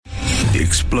The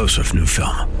explosive new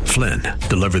film, Flynn,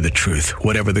 deliver the truth,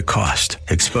 whatever the cost,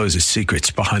 exposes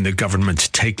secrets behind the government's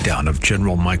takedown of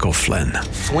General Michael Flynn.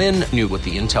 Flynn knew what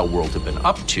the intel world had been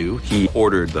up to. He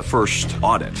ordered the first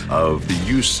audit of the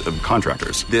use of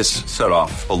contractors. This set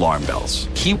off alarm bells.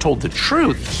 He told the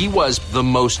truth. He was the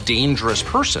most dangerous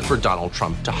person for Donald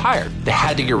Trump to hire. They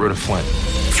had to get rid of Flynn.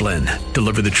 Flynn,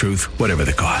 deliver the truth, whatever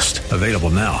the cost. Available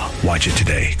now. Watch it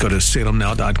today. Go to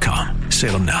salemnow.com.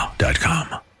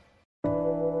 salemnow.com.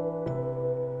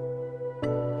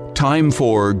 Time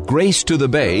for Grace to the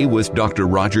Bay with Dr.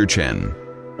 Roger Chen.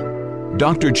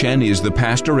 Dr. Chen is the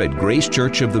pastor at Grace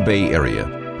Church of the Bay Area,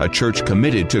 a church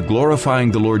committed to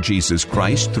glorifying the Lord Jesus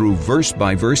Christ through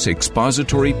verse-by-verse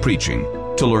expository preaching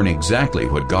to learn exactly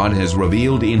what God has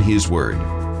revealed in His Word.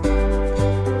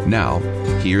 Now,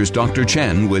 here's Dr.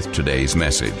 Chen with today's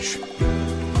message.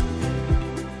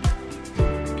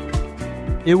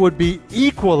 It would be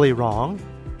equally wrong,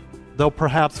 though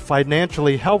perhaps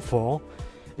financially helpful,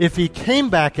 if he came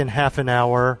back in half an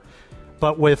hour,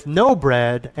 but with no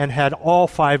bread and had all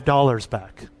 $5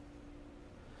 back.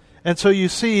 And so you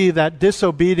see that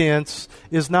disobedience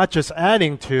is not just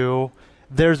adding to,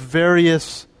 there's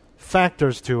various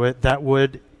factors to it that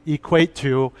would equate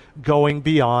to going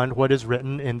beyond what is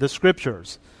written in the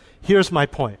Scriptures. Here's my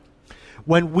point.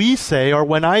 When we say, or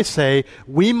when I say,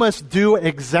 we must do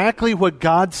exactly what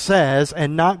God says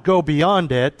and not go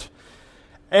beyond it,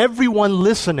 everyone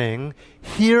listening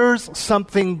hears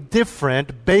something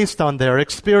different based on their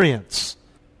experience.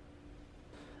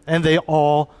 And they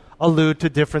all allude to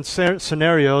different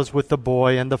scenarios with the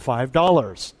boy and the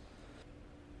 $5.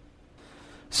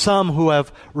 Some who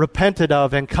have repented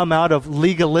of and come out of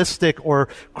legalistic or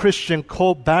Christian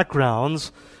cult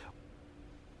backgrounds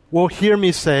will hear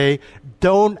me say,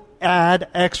 don't add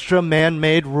extra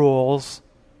man-made rules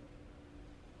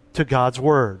to God's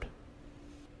Word.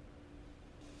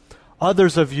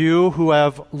 Others of you who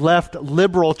have left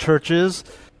liberal churches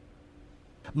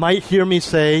might hear me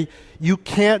say, you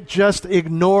can't just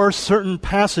ignore certain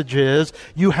passages,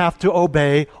 you have to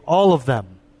obey all of them.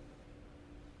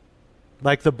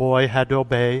 Like the boy had to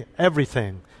obey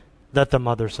everything that the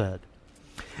mother said.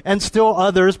 And still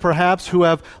others, perhaps, who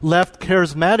have left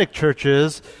charismatic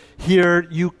churches, hear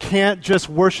you can't just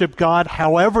worship God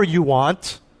however you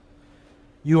want.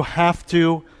 You have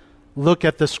to look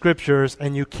at the Scriptures,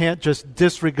 and you can't just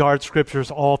disregard Scriptures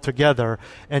altogether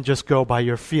and just go by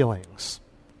your feelings.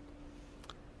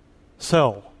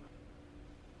 So,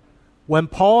 when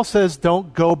Paul says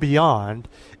don't go beyond,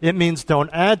 it means don't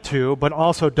add to, but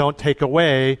also don't take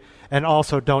away, and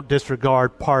also don't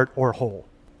disregard part or whole.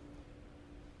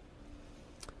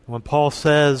 When Paul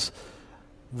says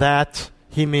that,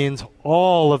 he means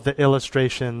all of the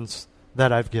illustrations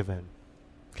that I've given.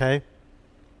 Okay?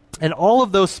 And all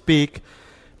of those speak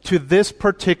to this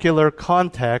particular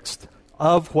context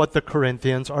of what the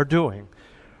Corinthians are doing.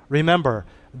 Remember,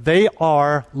 they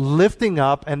are lifting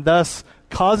up and thus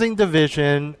causing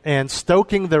division and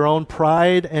stoking their own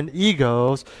pride and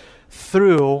egos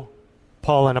through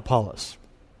Paul and Apollos.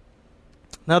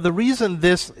 Now, the reason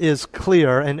this is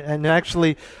clear, and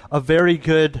actually a very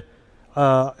good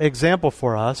example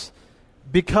for us,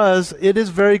 because it is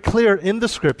very clear in the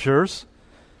Scriptures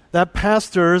that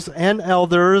pastors and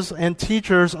elders and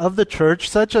teachers of the church,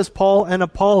 such as Paul and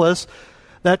Apollos,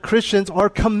 that Christians are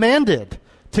commanded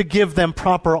to give them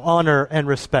proper honor and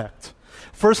respect.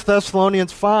 1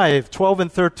 Thessalonians 5:12 and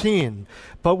 13.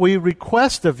 But we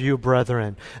request of you,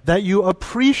 brethren, that you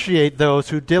appreciate those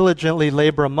who diligently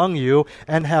labor among you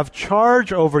and have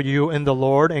charge over you in the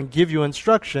Lord and give you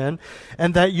instruction,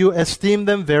 and that you esteem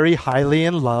them very highly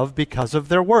in love because of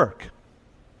their work.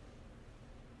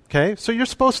 Okay, so you're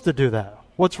supposed to do that.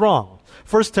 What's wrong?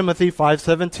 1 Timothy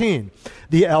 5:17.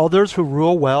 The elders who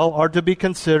rule well are to be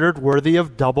considered worthy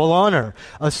of double honor,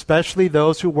 especially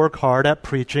those who work hard at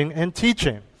preaching and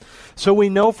teaching. So we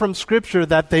know from Scripture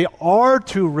that they are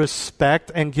to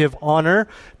respect and give honor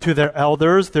to their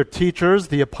elders, their teachers,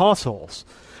 the apostles.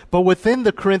 But within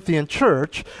the Corinthian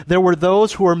church, there were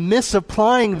those who were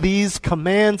misapplying these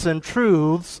commands and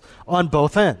truths on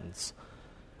both ends.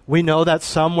 We know that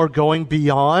some were going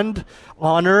beyond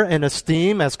honor and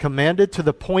esteem as commanded to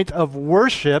the point of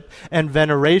worship and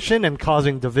veneration and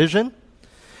causing division.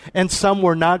 And some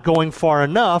were not going far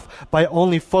enough by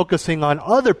only focusing on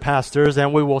other pastors,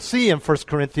 and we will see in 1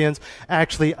 Corinthians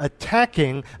actually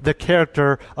attacking the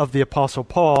character of the Apostle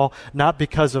Paul, not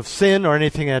because of sin or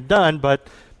anything he had done, but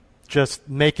just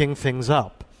making things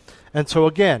up. And so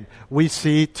again, we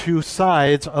see two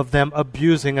sides of them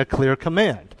abusing a clear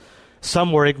command.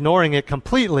 Some were ignoring it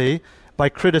completely by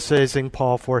criticizing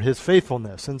Paul for his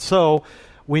faithfulness. And so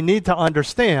we need to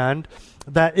understand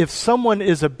that if someone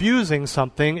is abusing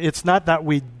something, it's not that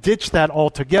we ditch that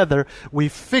altogether. We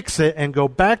fix it and go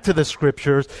back to the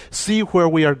Scriptures, see where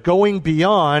we are going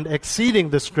beyond,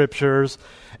 exceeding the Scriptures,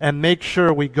 and make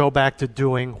sure we go back to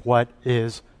doing what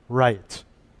is right.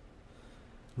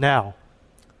 Now,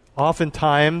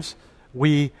 oftentimes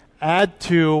we add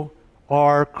to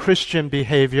our Christian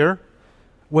behavior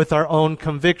with our own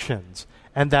convictions,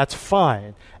 and that's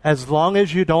fine, as long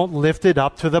as you don't lift it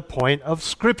up to the point of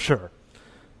Scripture,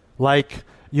 like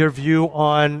your view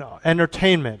on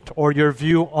entertainment or your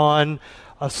view on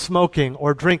smoking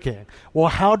or drinking. Well,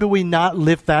 how do we not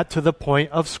lift that to the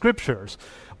point of Scriptures?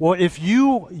 Well, if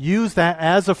you use that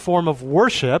as a form of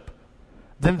worship,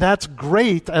 then that's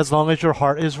great as long as your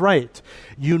heart is right.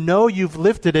 You know you've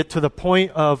lifted it to the point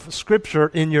of Scripture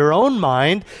in your own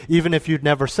mind, even if you'd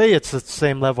never say it's the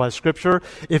same level as Scripture.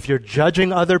 If you're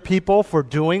judging other people for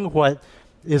doing what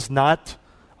is not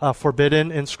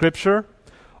forbidden in Scripture,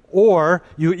 or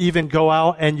you even go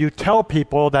out and you tell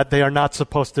people that they are not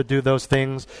supposed to do those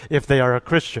things if they are a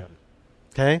Christian.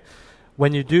 Okay?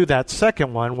 When you do that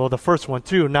second one, well, the first one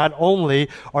too, not only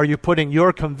are you putting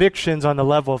your convictions on the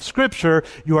level of Scripture,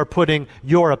 you are putting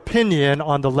your opinion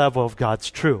on the level of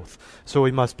God's truth. So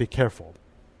we must be careful.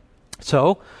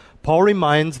 So, Paul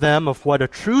reminds them of what a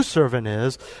true servant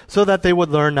is so that they would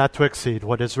learn not to exceed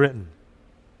what is written.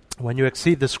 When you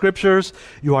exceed the Scriptures,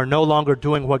 you are no longer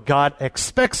doing what God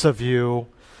expects of you,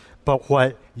 but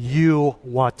what you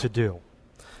want to do.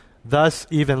 Thus,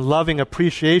 even loving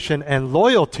appreciation and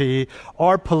loyalty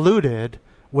are polluted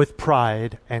with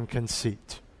pride and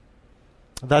conceit.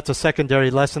 That's a secondary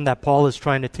lesson that Paul is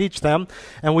trying to teach them,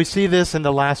 and we see this in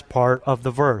the last part of the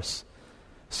verse.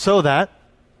 So that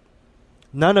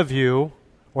none of you,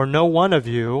 or no one of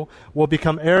you, will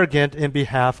become arrogant in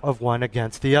behalf of one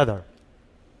against the other.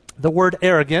 The word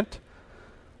arrogant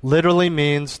literally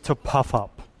means to puff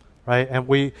up, right? And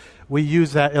we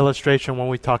use that illustration when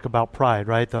we talk about pride,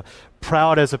 right? The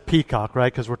proud as a peacock,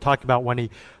 right? Because we're talking about when he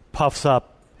puffs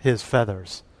up his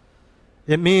feathers.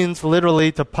 It means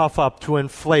literally to puff up, to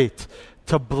inflate,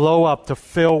 to blow up, to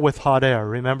fill with hot air.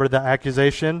 Remember the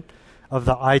accusation of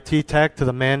the IT tech to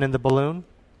the man in the balloon?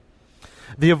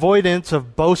 The avoidance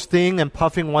of boasting and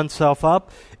puffing oneself up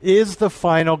is the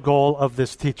final goal of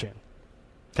this teaching.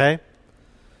 Okay?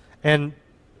 And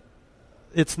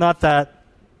it's not that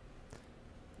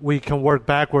we can work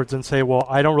backwards and say, well,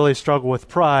 I don't really struggle with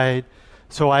pride,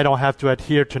 so I don't have to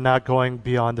adhere to not going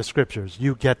beyond the Scriptures.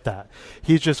 You get that.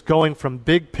 He's just going from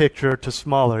big picture to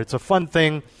smaller. It's a fun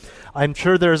thing. I'm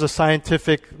sure there's a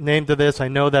scientific name to this. I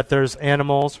know that there's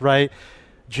animals, right?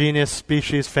 Genus,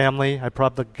 species, family. I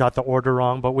probably got the order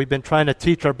wrong, but we've been trying to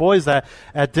teach our boys that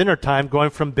at dinner time, going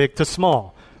from big to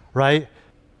small, right?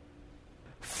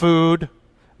 Food,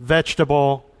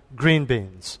 vegetable, green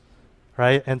beans,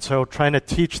 right? And so trying to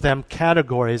teach them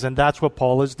categories, and that's what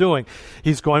Paul is doing.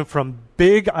 He's going from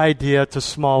big idea to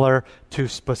smaller to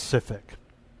specific,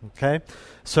 okay?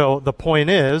 So the point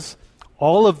is,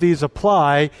 all of these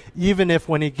apply, even if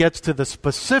when he gets to the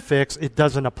specifics, it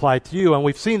doesn't apply to you. And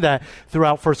we've seen that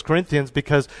throughout 1 Corinthians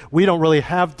because we don't really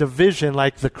have division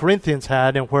like the Corinthians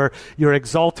had, and where you're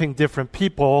exalting different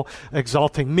people,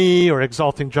 exalting me or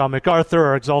exalting John MacArthur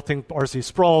or exalting R.C.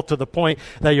 Sproul to the point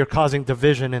that you're causing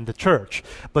division in the church.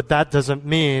 But that doesn't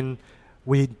mean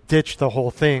we ditch the whole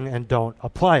thing and don't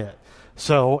apply it.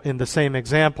 So in the same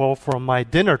example from my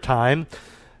dinner time,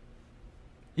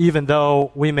 even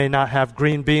though we may not have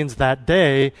green beans that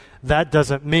day, that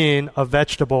doesn't mean a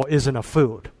vegetable isn't a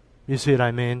food. You see what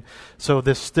I mean? So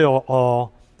this still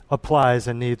all applies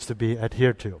and needs to be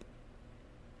adhered to.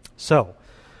 So,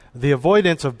 the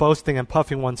avoidance of boasting and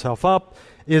puffing oneself up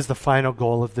is the final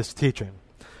goal of this teaching.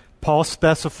 Paul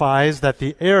specifies that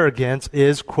the arrogance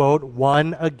is, quote,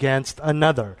 one against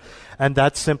another. And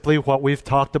that's simply what we've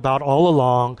talked about all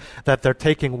along, that they're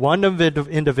taking one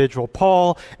individual,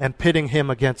 Paul, and pitting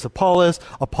him against Apollos,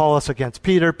 Apollos against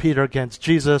Peter, Peter against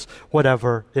Jesus,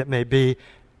 whatever it may be.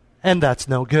 And that's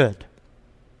no good.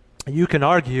 You can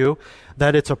argue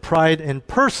that it's a pride in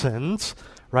persons,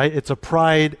 right? It's a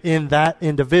pride in that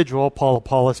individual, Paul,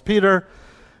 Apollos, Peter,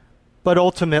 but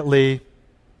ultimately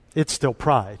it's still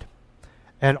pride.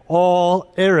 And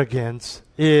all arrogance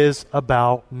is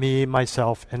about me,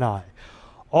 myself, and I.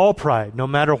 All pride, no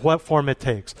matter what form it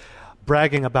takes.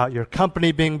 Bragging about your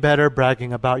company being better,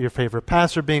 bragging about your favorite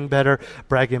pastor being better,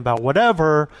 bragging about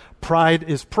whatever. Pride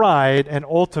is pride, and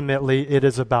ultimately it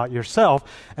is about yourself.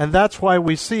 And that's why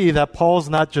we see that Paul's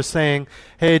not just saying,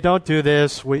 hey, don't do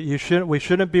this, we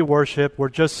shouldn't be worshiped, we're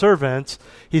just servants.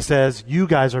 He says, you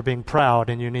guys are being proud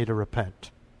and you need to repent.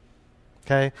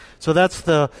 Okay? So that's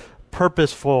the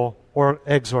purposeful or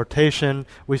exhortation.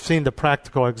 We've seen the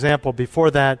practical example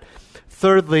before that.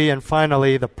 Thirdly and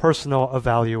finally, the personal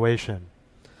evaluation.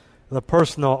 The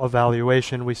personal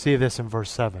evaluation, we see this in verse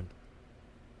 7.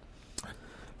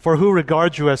 For who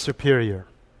regards you as superior?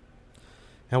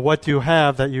 And what do you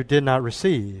have that you did not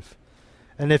receive?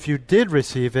 And if you did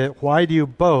receive it, why do you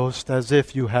boast as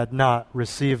if you had not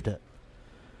received it?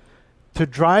 To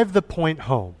drive the point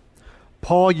home,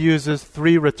 Paul uses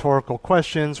 3 rhetorical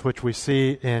questions, which we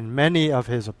see in many of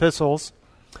his epistles.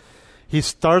 He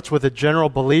starts with a general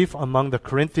belief among the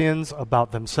Corinthians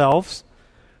about themselves.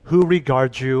 Who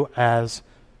regards you as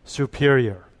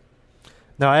superior?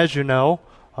 Now, as you know,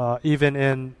 even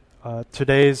in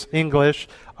today's English,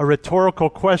 a rhetorical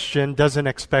question doesn't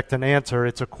expect an answer.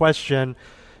 It's a question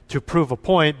to prove a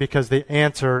point because the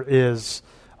answer is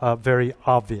very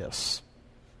obvious.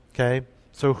 Okay?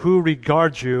 So who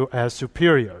regards you as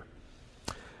superior?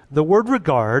 The word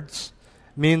regards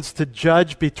means to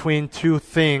judge between 2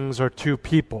 things or 2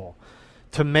 people,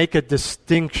 to make a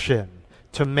distinction,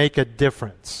 to make a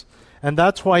difference. And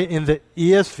that's why in the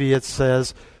ESV it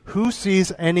says, who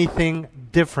sees anything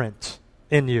different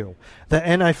in you? The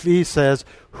NIV says,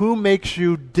 who makes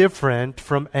you different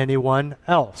from anyone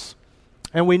else?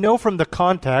 And we know from the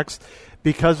context,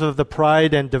 because of the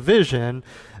pride and division,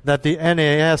 that the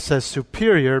NAS says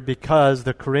superior because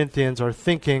the Corinthians are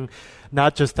thinking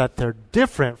not just that they're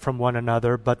different from one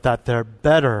another, but that they're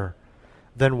better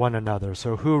than one another.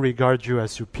 So who regards you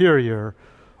as superior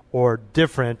or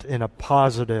different in a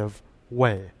positive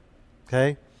way?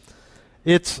 Okay?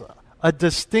 It's a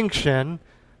distinction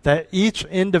that each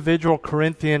individual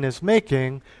Corinthian is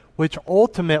making, which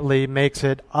ultimately makes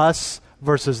it us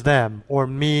versus them, or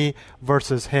me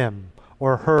versus him,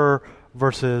 or her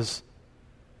versus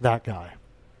that guy.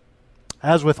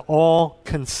 As with all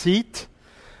conceit,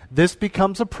 this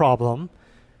becomes a problem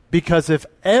because if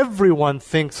everyone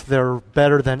thinks they're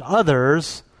better than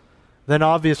others, then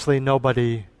obviously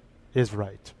nobody is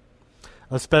right.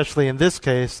 Especially in this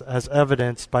case, as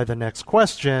evidenced by the next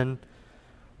question,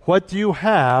 what do you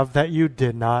have that you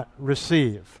did not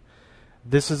receive?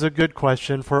 This is a good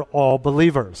question for all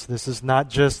believers. This is not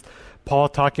just Paul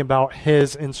talking about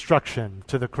his instruction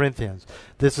to the Corinthians.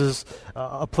 This is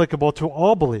applicable to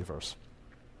all believers.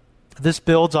 This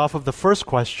builds off of the first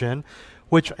question,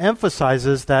 which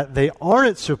emphasizes that they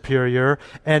aren't superior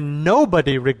and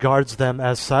nobody regards them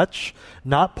as such.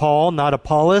 Not Paul, not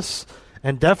Apollos,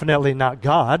 and definitely not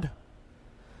God.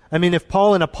 I mean, if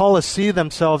Paul and Apollos see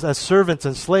themselves as servants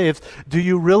and slaves, do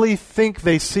you really think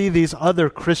they see these other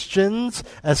Christians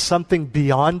as something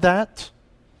beyond that?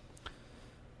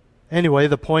 Anyway,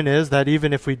 the point is that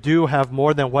even if we do have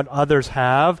more than what others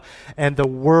have, and the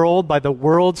world, by the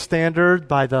world standard,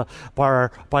 by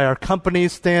our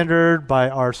company's standard, by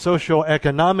our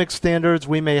socio-economic standards,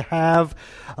 we may have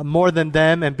more than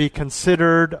them and be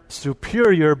considered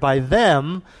superior by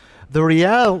them. The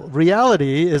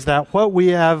reality is that what we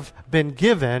have been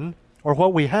given, or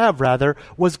what we have rather,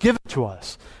 was given to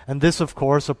us. And this, of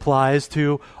course, applies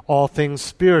to all things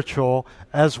spiritual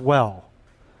as well.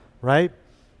 Right?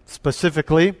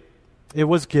 Specifically, it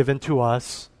was given to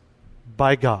us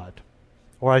by God.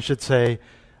 Or I should say,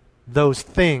 those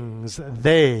things,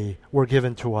 they were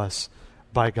given to us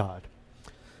by God.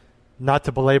 Not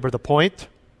to belabor the point,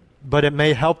 but it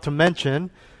may help to mention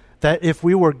that if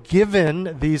we were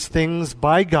given these things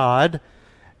by God,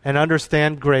 and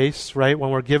understand grace, right?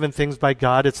 When we're given things by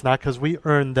God, it's not because we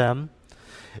earned them.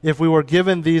 If we were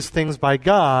given these things by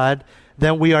God,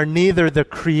 then we are neither the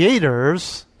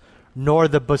creators nor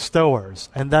the bestowers.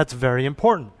 And that's very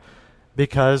important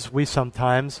because we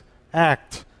sometimes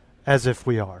act as if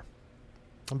we are.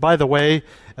 And by the way,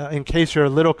 in case you're a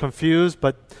little confused,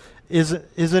 but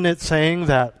isn't it saying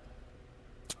that,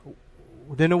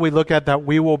 didn't we look at that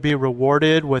we will be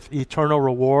rewarded with eternal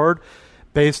reward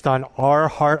based on our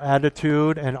heart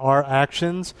attitude and our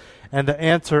actions? And the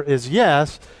answer is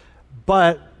yes,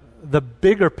 but the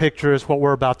bigger picture is what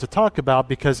we're about to talk about,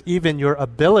 because even your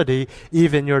ability,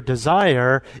 even your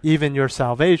desire, even your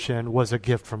salvation was a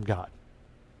gift from God.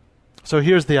 So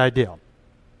here's the idea.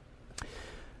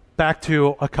 Back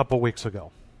to a couple weeks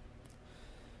ago.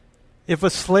 If a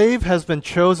slave has been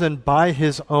chosen by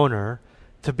his owner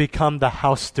to become the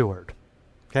house steward,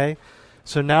 okay?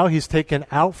 So now he's taken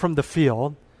out from the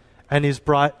field and he's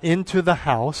brought into the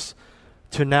house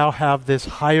to now have this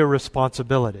higher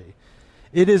responsibility.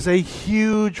 It is a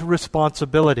huge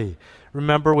responsibility.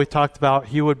 Remember, we talked about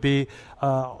he would be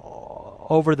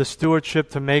over the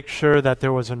stewardship to make sure that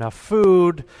there was enough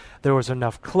food, there was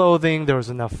enough clothing, there was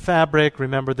enough fabric.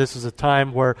 Remember, this is a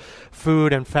time where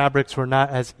food and fabrics were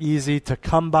not as easy to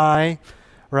come by,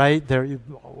 right?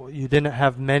 You didn't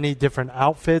have many different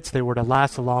outfits. They were to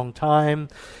last a long time.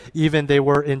 Even they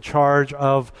were in charge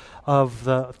of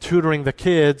the tutoring the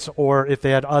kids, or if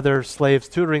they had other slaves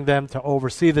tutoring them, to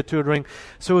oversee the tutoring.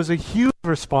 So it was a huge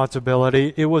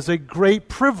responsibility. It was a great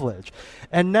privilege.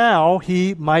 And now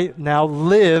he might now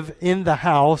live in the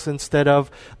house instead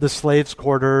of the slaves'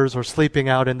 quarters or sleeping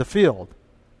out in the field.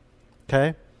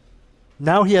 Okay?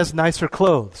 Now he has nicer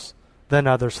clothes than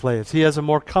other slaves. He has a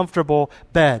more comfortable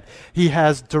bed. He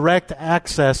has direct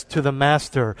access to the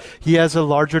master. He has a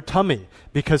larger tummy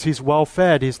because he's well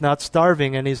fed. He's not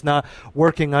starving, and he's not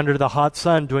working under the hot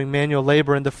sun doing manual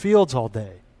labor in the fields all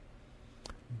day.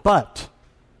 But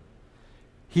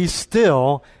he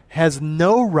still has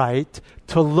no right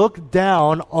to look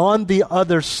down on the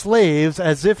other slaves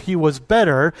as if he was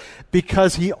better,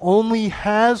 because he only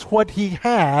has what he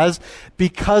has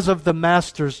because of the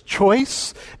master's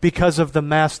choice, because of the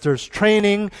master's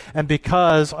training, and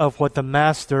because of what the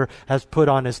master has put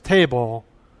on his table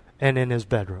and in his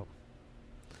bedroom.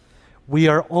 We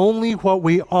are only what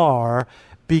we are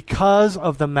because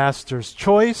of the master's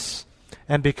choice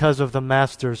and because of the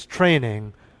master's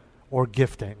training or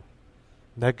gifting.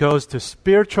 That goes to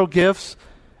spiritual gifts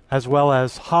as well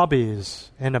as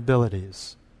hobbies and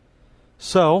abilities.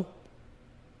 So,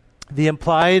 the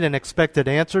implied and expected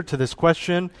answer to this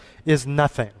question is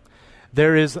nothing.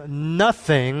 There is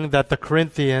nothing that the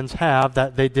Corinthians have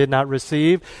that they did not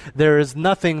receive. There is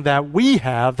nothing that we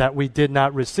have that we did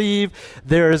not receive.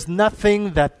 There is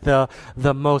nothing that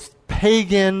the most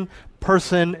pagan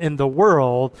person in the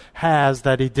world has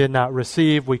that he did not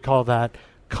receive. We call that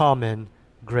common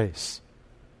grace.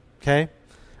 Okay?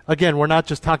 Again, we're not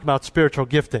just talking about spiritual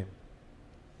gifting.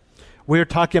 We're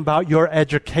talking about your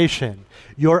education,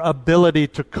 your ability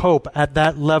to cope at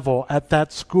that level, at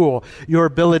that school, your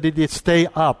ability to stay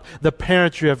up, the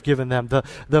parents you have given them,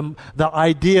 the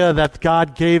idea that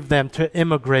God gave them to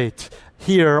immigrate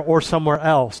here or somewhere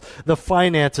else, the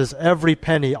finances, every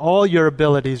penny, all your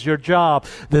abilities, your job,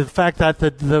 the fact that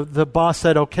the boss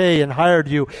said okay and hired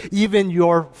you, even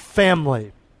your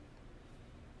family.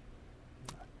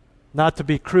 Not to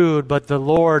be crude, but the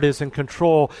Lord is in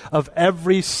control of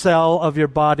every cell of your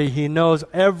body. He knows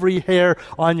every hair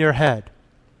on your head.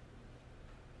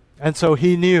 And so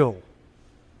he knew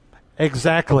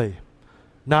exactly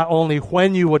not only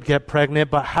when you would get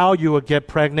pregnant, but how you would get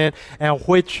pregnant and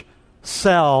which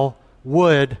cell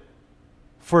would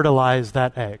fertilize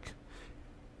that egg.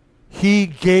 He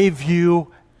gave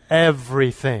you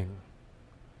everything.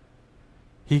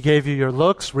 He gave you your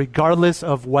looks, regardless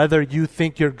of whether you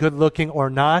think you're good looking or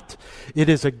not. It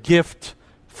is a gift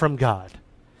from God.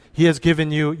 He has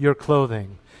given you your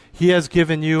clothing. He has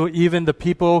given you even the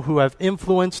people who have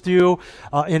influenced you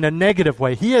in a negative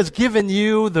way. He has given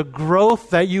you the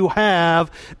growth that you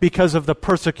have because of the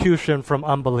persecution from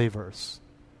unbelievers.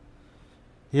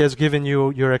 He has given you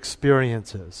your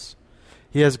experiences.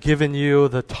 He has given you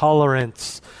the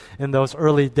tolerance in those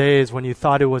early days when you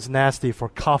thought it was nasty for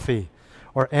coffee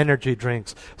or energy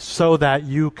drinks, so that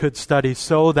you could study,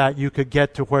 so that you could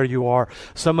get to where you are.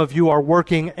 Some of you are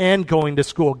working and going to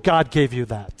school. God gave you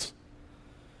that.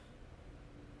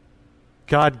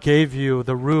 God gave you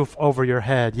the roof over your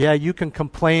head. Yeah, you can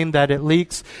complain that it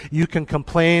leaks. You can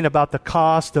complain about the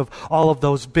cost of all of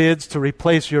those bids to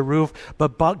replace your roof,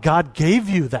 but God gave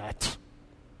you that.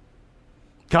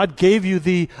 God gave you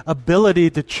the ability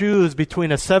to choose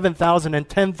between a $7,000 and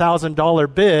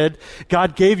 $10,000 bid.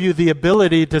 God gave you the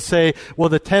ability to say, well,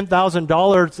 the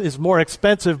 $10,000 is more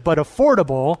expensive but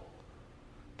affordable.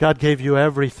 God gave you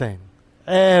everything.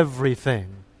 Everything.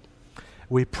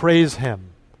 We praise Him.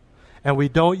 And we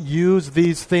don't use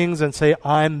these things and say,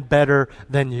 I'm better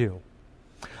than you.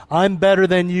 I'm better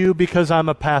than you because I'm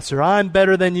a pastor. I'm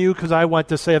better than you because I went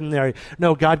to seminary.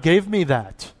 No, God gave me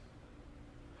that.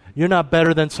 You're not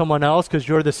better than someone else because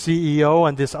you're the CEO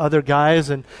and this other guys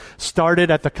and started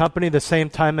at the company the same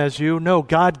time as you. No,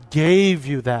 God gave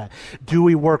you that. Do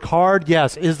we work hard?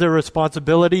 Yes. Is there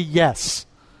responsibility? Yes.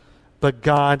 But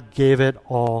God gave it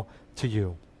all to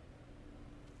you.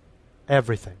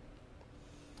 Everything.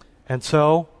 And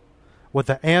so, with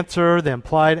the answer, the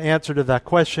implied answer to that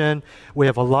question, we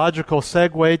have a logical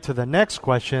segue to the next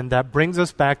question that brings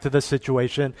us back to the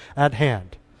situation at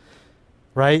hand.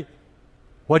 Right?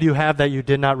 What do you have that you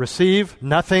did not receive?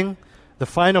 Nothing. The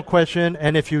final question,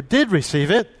 and if you did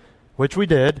receive it, which we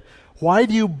did, why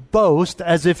do you boast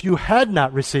as if you had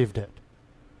not received it?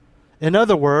 In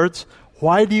other words,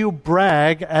 why do you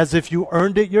brag as if you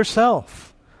earned it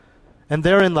yourself? And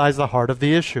therein lies the heart of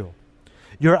the issue.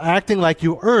 You're acting like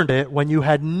you earned it when you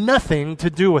had nothing to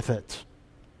do with it.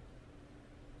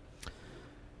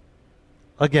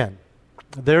 Again,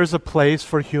 there's a place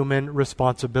for human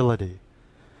responsibility.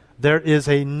 There is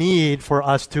a need for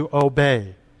us to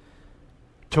obey,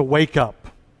 to wake up,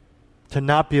 to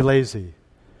not be lazy,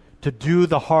 to do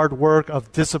the hard work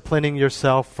of disciplining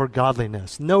yourself for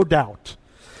godliness, no doubt.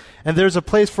 And there's a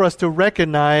place for us to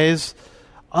recognize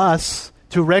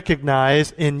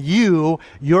in you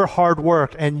your hard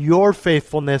work and your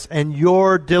faithfulness and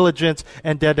your diligence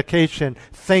and dedication.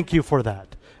 Thank you for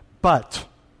that. But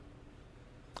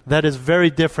that is very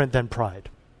different than pride.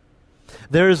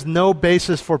 There is no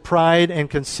basis for pride and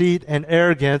conceit and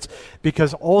arrogance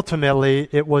because ultimately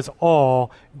it was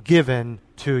all given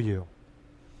to you.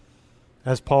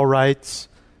 As Paul writes,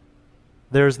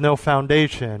 there is no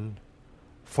foundation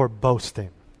for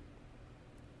boasting.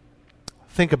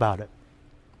 Think about it.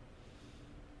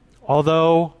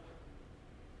 Although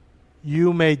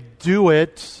you may do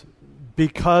it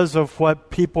because of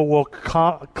what people will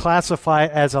classify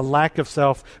as a lack of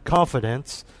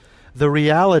self-confidence, the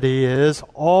reality is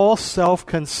all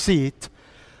self-conceit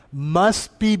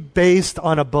must be based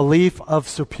on a belief of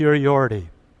superiority,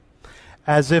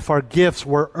 as if our gifts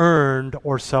were earned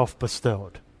or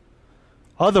self-bestowed.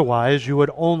 Otherwise, you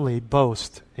would only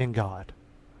boast in God.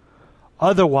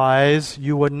 Otherwise,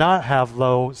 you would not have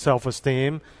low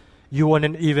self-esteem. You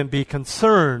wouldn't even be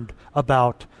concerned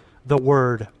about the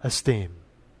word esteem.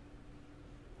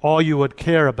 All you would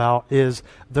care about is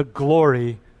the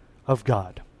glory of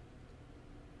God.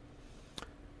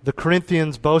 The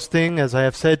Corinthians boasting, as I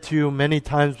have said to you many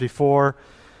times before,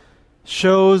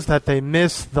 shows that they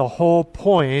miss the whole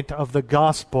point of the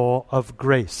gospel of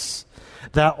grace.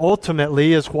 That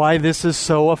ultimately is why this is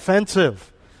so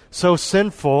offensive, so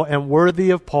sinful, and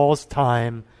worthy of Paul's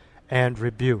time and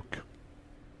rebuke.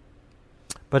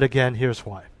 But again, here's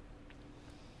why.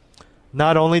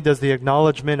 Not only does the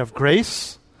acknowledgement of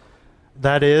grace,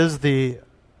 that is,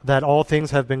 that all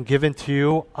things have been given to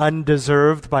you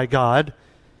undeserved by God,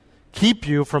 keep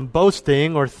you from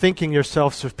boasting or thinking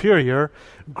yourself superior,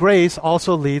 grace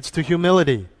also leads to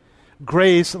humility.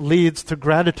 Grace leads to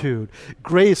gratitude.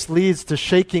 Grace leads to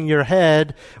shaking your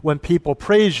head when people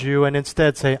praise you and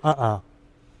instead say,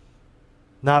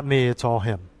 not me, it's all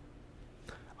him.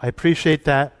 I appreciate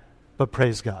that, but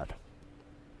praise God.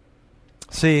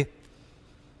 See,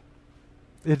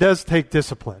 it does take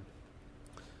discipline.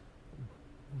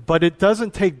 But it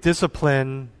doesn't take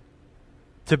discipline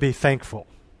to be thankful.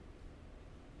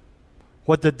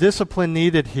 What the discipline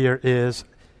needed here is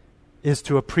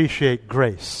to appreciate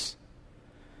grace.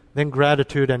 Then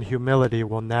gratitude and humility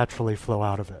will naturally flow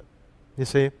out of it. You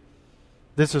see?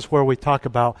 This is where we talk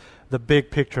about the big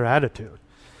picture attitude.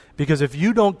 Because if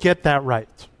you don't get that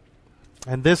right,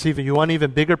 and this even, you want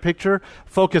even bigger picture,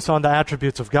 focus on the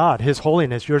attributes of God, His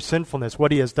holiness, your sinfulness,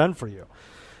 what He has done for you.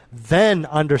 Then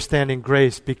understanding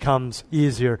grace becomes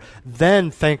easier.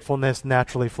 Then thankfulness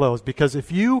naturally flows. Because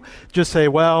if you just say,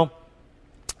 well,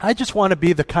 I just want to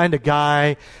be the kind of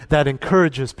guy that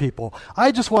encourages people.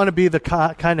 I just want to be the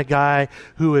kind of guy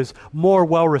who is more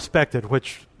well-respected,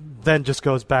 which then just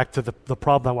goes back to the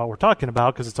problem that we're talking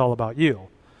about because it's all about you.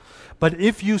 But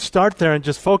if you start there and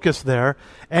just focus there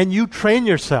and you train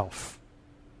yourself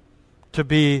to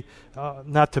be,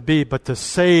 not to be, but to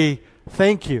say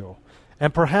thank you,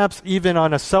 and perhaps even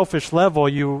on a selfish level,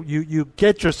 you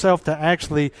get yourself to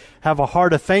actually have a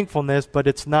heart of thankfulness, but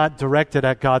it's not directed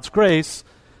at God's grace,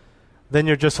 then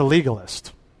you're just a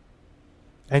legalist.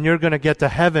 And you're going to get to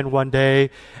heaven one day,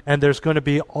 and there's going to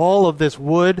be all of this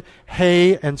wood,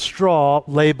 hay, and straw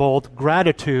labeled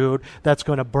gratitude that's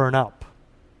going to burn up.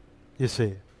 You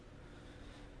see.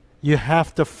 You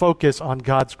have to focus on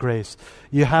God's grace.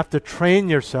 You have to train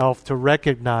yourself to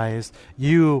recognize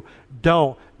you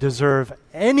don't deserve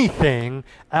anything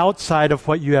outside of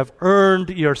what you have earned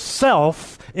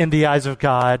yourself in the eyes of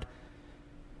God.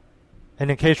 And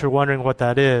in case you're wondering what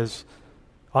that is,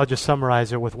 I'll just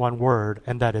summarize it with one word,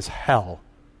 and that is hell.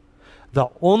 The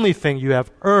only thing you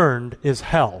have earned is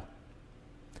hell.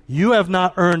 You have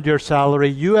not earned your salary.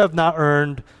 You have not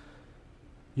earned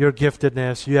your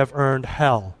giftedness. You have earned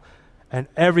hell. And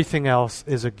everything else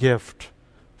is a gift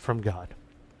from God.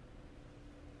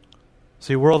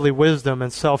 See, worldly wisdom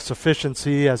and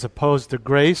self-sufficiency as opposed to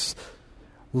grace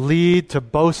lead to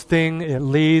boasting. It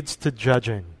leads to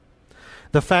judging.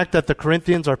 The fact that the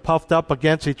Corinthians are puffed up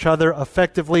against each other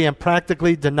effectively and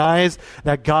practically denies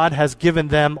that God has given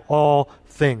them all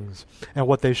things. And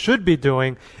what they should be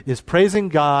doing is praising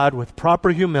God with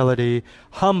proper humility,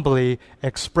 humbly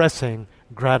expressing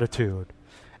gratitude.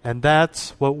 And that's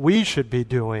what we should be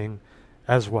doing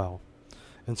as well.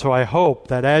 And so I hope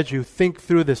that as you think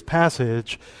through this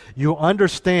passage, you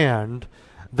understand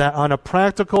that on a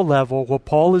practical level, what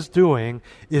Paul is doing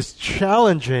is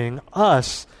challenging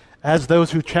us as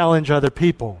those who challenge other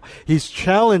people. He's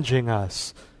challenging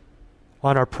us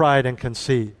on our pride and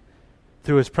conceit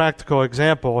through his practical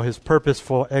example, his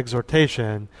purposeful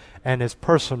exhortation, and his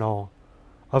personal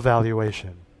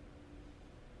evaluation.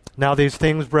 Now these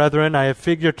things, brethren, I have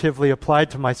figuratively applied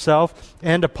to myself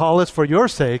and Apollos for your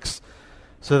sakes,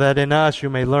 so that in us you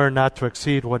may learn not to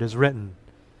exceed what is written,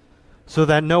 so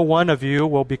that no one of you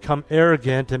will become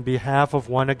arrogant in behalf of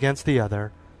one against the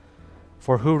other.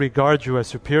 For who regards you as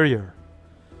superior?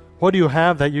 What do you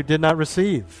have that you did not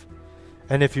receive?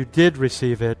 And if you did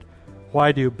receive it,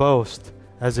 why do you boast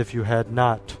as if you had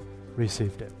not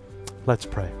received it? Let's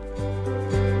pray.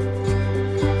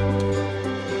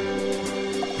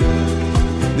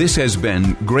 This has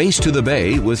been Grace to the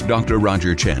Bay with Dr.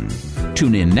 Roger Chen.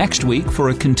 Tune in next week for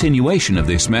a continuation of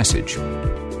this message.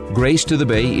 Grace to the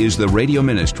Bay is the radio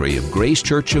ministry of Grace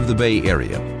Church of the Bay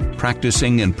Area,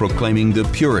 practicing and proclaiming the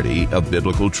purity of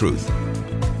biblical truth.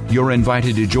 You're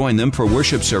invited to join them for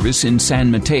worship service in San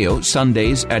Mateo,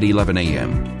 Sundays at 11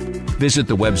 a.m. Visit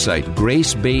the website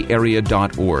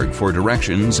gracebayarea.org for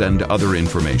directions and other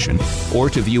information, or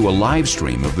to view a live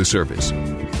stream of the service.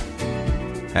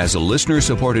 As a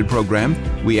listener-supported program,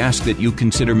 we ask that you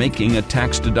consider making a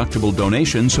tax-deductible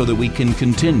donation so that we can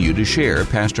continue to share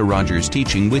Pastor Roger's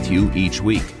teaching with you each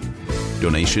week.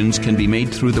 Donations can be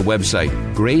made through the website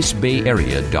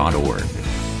gracebayarea.org.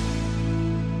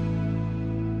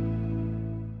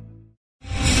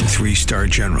 3-star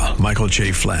General Michael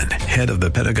J. Flynn, head of the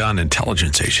Pentagon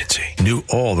Intelligence Agency, knew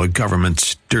all the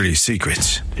government's dirty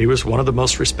secrets. He was one of the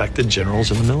most respected generals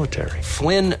in the military.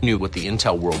 Flynn knew what the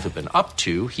intel world had been up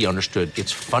to. He understood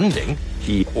its funding.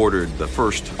 He ordered the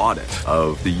first audit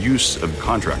of the use of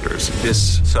contractors.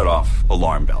 This set off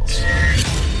alarm bells.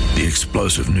 The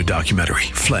explosive new documentary,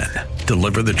 Flynn,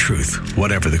 Deliver the Truth,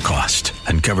 Whatever the Cost,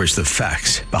 uncovers the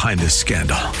facts behind this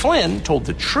scandal. Flynn told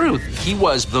the truth. He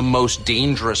was the most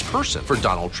dangerous person for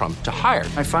Donald Trump to hire.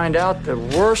 I find out the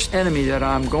worst enemy that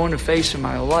I'm going to face in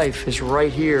my life is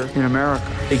right here in America.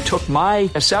 They took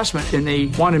my assessment and they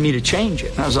wanted me to change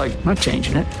it. And I was like, I'm not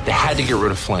changing it. They had to get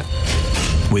rid of Flynn.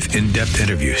 With in-depth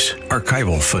interviews,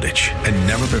 archival footage, and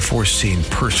never-before-seen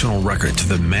personal records of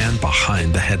the man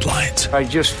behind the headlines. I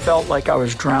just felt like I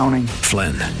was drowning.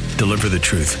 Flynn, Deliver the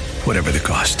Truth, Whatever the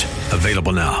Cost.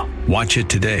 Available now. Watch it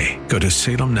today. Go to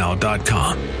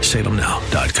salemnow.com.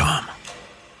 salemnow.com.